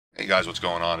Hey guys, what's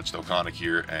going on? It's Dokkan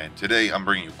here, and today I'm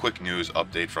bringing you a quick news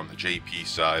update from the JP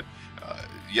side.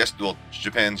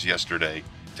 Japan's yesterday,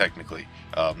 technically.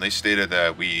 They stated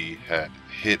that we had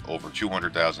hit over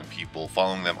 200,000 people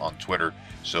following them on Twitter,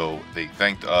 so they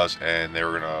thanked us and they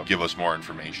were going to give us more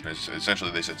information.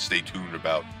 Essentially, they said stay tuned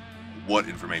about what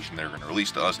information they're going to release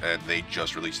to us, and they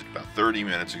just released it about 32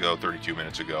 minutes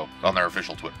ago on their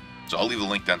official Twitter. So I'll leave the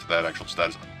link down to that actual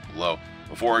status below.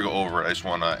 Before I go over, I just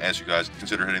want to ask you guys to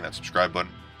consider hitting that subscribe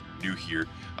button. New here,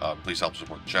 please help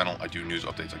support the channel. I do news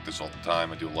updates like this all the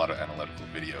time. I do a lot of analytical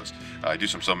videos. I do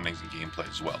some summonings and gameplay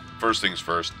as well. First things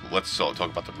first, let's talk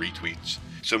about the retweets.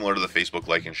 Similar to the Facebook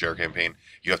like and share campaign,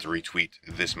 you have to retweet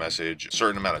this message a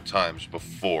certain amount of times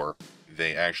before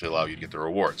they actually allow you to get the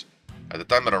rewards. At the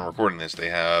time that I'm recording this, they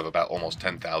have about almost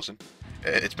 10,000.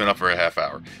 It's been up for a half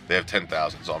hour. They have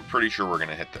 10,000, so I'm pretty sure we're going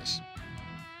to hit this.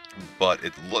 But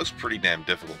it looks pretty damn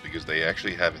difficult because they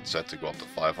actually have it set to go up to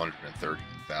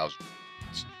 530,000.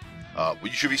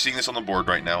 You should be seeing this on the board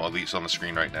right now, at least on the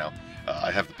screen right now.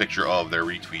 I have the picture of their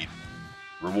retweet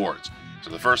rewards. So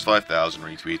the first 5,000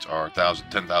 retweets are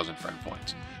 10,000 friend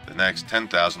points. The next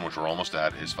 10,000, which we're almost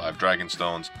at, is 5 Dragon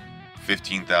Stones.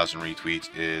 15,000 retweets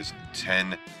is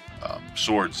 10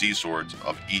 Z swords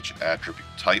of each attribute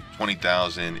type.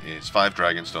 20,000 is 5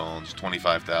 Dragon Stones.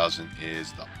 25,000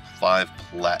 is the 5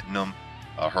 platinum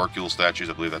Hercule statues.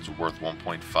 I believe that's worth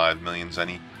 1.5 million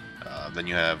zenny. Then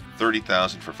you have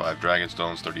 30,000 for 5 Dragon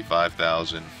Stones,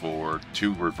 35,000 for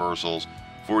 2 Reversals,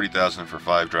 40,000 for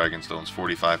 5 Dragon Stones,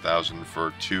 45,000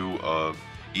 for 2 of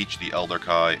each the Elder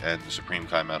Kai and the Supreme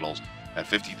Kai medals. At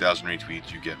 50,000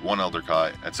 retweets, you get 1 Elder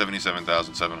Kai. At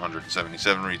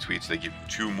 77,777 retweets, they give you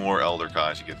 2 more Elder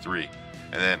Kais, you get 3.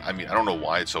 And then, I mean, I don't know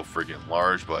why it's so friggin'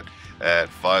 large, but at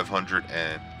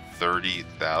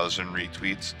 530,000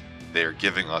 retweets, they're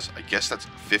giving us, I guess that's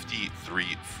 53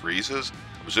 Friezas.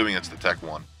 I'm assuming that's the tech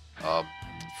one.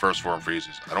 First form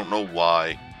Friezas. I don't know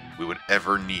why we would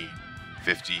ever need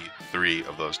 53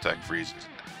 of those tech Friezas.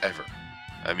 Ever.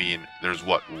 I mean, there's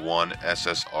what, 1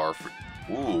 SSR for...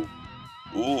 Ooh.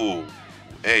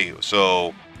 Hey,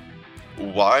 so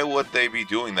why would they be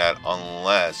doing that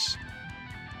unless...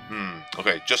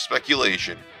 Okay, just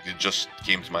speculation. It just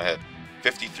came to my head.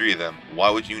 53 of them.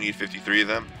 Why would you need 53 of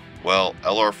them? Well,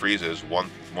 LR Frieza is one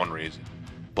reason.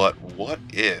 But what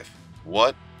if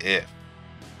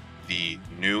the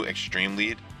new Extreme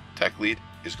Lead, Tech Lead,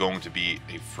 is going to be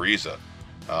a Frieza?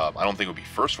 I don't think it would be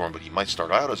first form, but he might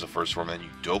start out as a first form, and then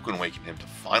you Dokkan Awaken him to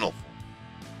final form.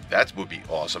 That would be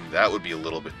awesome. That would be a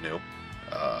little bit new.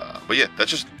 But yeah, that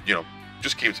just,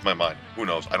 just came to my mind. Who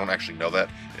knows? I don't actually know that.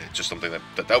 It's just something that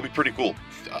would be pretty cool.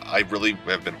 I really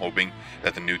have been hoping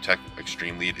that the new Tech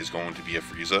Extreme Lead is going to be a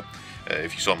Frieza.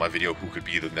 If you saw my video, who could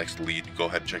be the next lead, go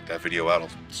ahead and check that video out. I'll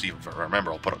see if I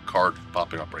remember. I'll put a card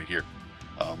popping up right here.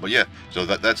 But yeah, so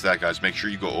that's that, guys. Make sure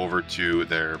you go over to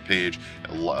their page.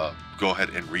 Go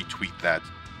ahead and retweet that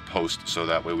post so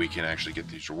that way we can actually get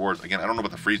these rewards. Again, I don't know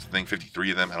about the Frieza thing,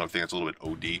 53 of them. I don't think that's a little bit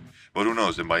OD, but who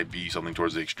knows? It might be something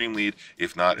towards the Extreme Lead.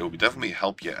 If not, it will definitely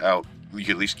help you out. You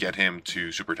could at least get him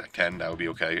to Super Tech 10. That would be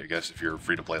okay, I guess, if you're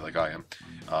free to play like I am.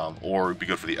 Or it'd be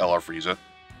good for the LR Frieza,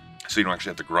 so you don't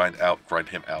actually have to grind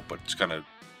him out. But it's kind of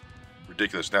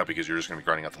ridiculous now because you're just going to be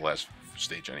grinding out the last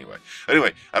stage anyway.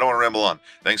 Anyway, I don't want to ramble on.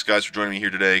 Thanks, guys, for joining me here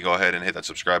today. Go ahead and hit that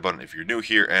subscribe button if you're new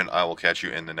here, and I will catch you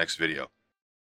in the next video.